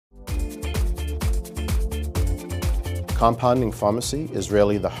Compounding pharmacy is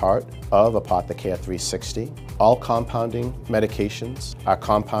really the heart of ApothiCare 360. All compounding medications are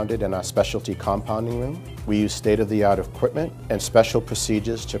compounded in our specialty compounding room. We use state-of-the-art equipment and special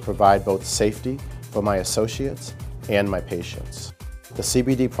procedures to provide both safety for my associates and my patients. The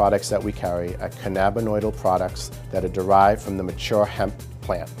CBD products that we carry are cannabinoidal products that are derived from the mature hemp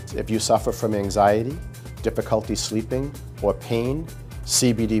plant. If you suffer from anxiety, difficulty sleeping, or pain,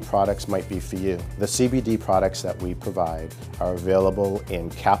 CBD products might be for you. The CBD products that we provide are available in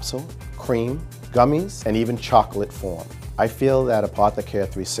capsule, cream, gummies, and even chocolate form. I feel that ApothiCare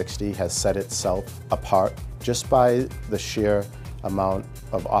 360 has set itself apart just by the sheer amount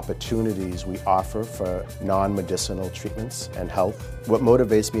of opportunities we offer for non-medicinal treatments and health. What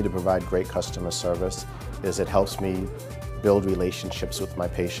motivates me to provide great customer service is it helps me build relationships with my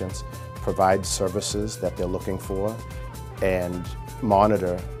patients, provide services that they're looking for, and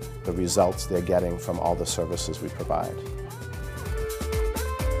monitor the results they're getting from all the services we provide.